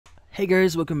Hey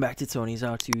guys, welcome back to Tony's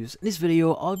How To's. In this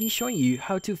video, I'll be showing you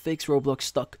how to fix Roblox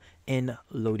stuck in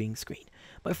loading screen.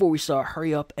 Before we start,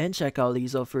 hurry up and check out the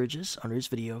self-urges under this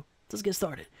video. Let's get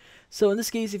started. So in this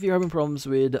case, if you're having problems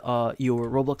with your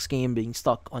Roblox game being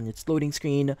stuck on its loading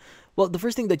screen, well, the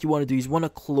first thing that you want to do is you want to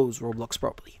close Roblox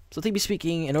properly. So to be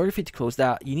speaking, in order for you to close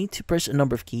that, you need to press a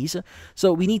number of keys.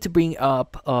 So we need to bring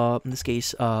up, in this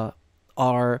case,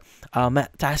 our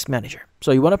task manager.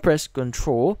 So you want to press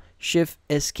Control Shift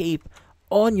Escape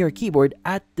on your keyboard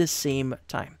at the same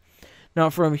time. Now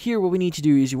from here, what we need to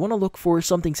do is you want to look for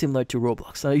something similar to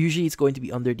Roblox. Now usually it's going to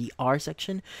be under the R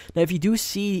section. Now if you do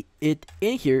see it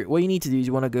in here, what you need to do is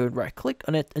you want to go and right click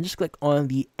on it and just click on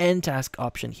the End Task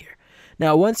option here.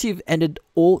 Now once you've ended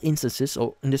all instances,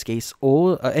 or in this case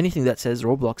all anything that says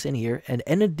Roblox in here, and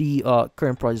ended the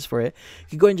current process for it, you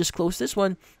can go and just close this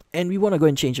one. And we want to go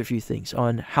and change a few things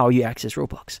on how you access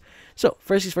Roblox. So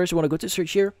first things first, you want to go to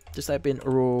search here, just type in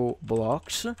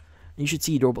Roblox, and you should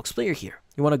see the Roblox player here.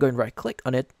 You want to go and right click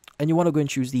on it, and you want to go and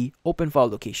choose the open file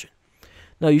location.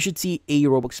 Now you should see a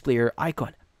Roblox player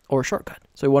icon or shortcut.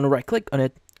 So you want to right click on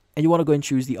it, and you want to go and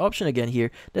choose the option again here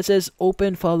that says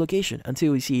open file location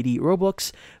until you see the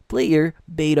Roblox player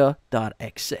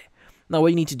beta.exe. Now what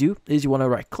you need to do is you want to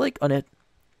right click on it,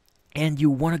 and you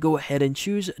want to go ahead and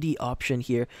choose the option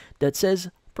here that says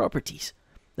properties.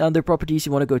 Now under properties,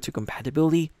 you want to go to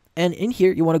compatibility, and in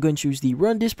here you want to go and choose the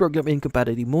run this program in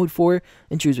compatibility mode 4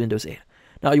 and choose Windows 8.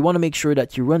 Now you want to make sure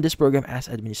that you run this program as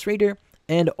administrator,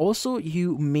 and also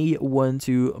you may want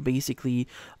to basically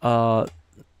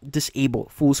disable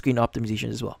full screen optimization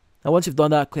as well. Now once you've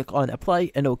done that, click on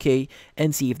apply and OK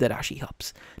and see if that actually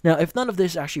helps. Now if none of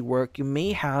this actually work, you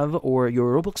may have, or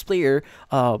your Roblox player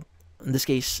in this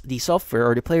case, the software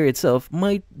or the player itself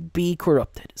might be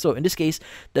corrupted. So in this case,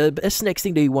 the best next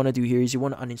thing that you want to do here is you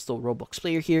want to uninstall Roblox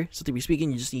player here. So to be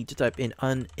speaking, you just need to type in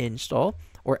uninstall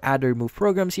or add or remove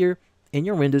programs here in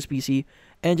your Windows PC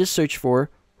and just search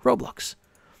for Roblox.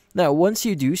 Now, once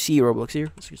you do see Roblox here,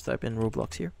 let's just type in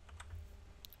Roblox here.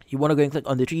 You want to go and click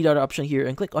on the three dot option here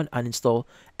and click on uninstall.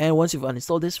 And once you've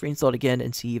uninstalled this, reinstall it again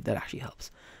and see if that actually helps.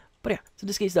 But yeah, so in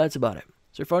this case, that's about it.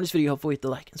 So if you found this video helpful, hit the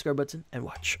like and subscribe button and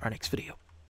watch our next video.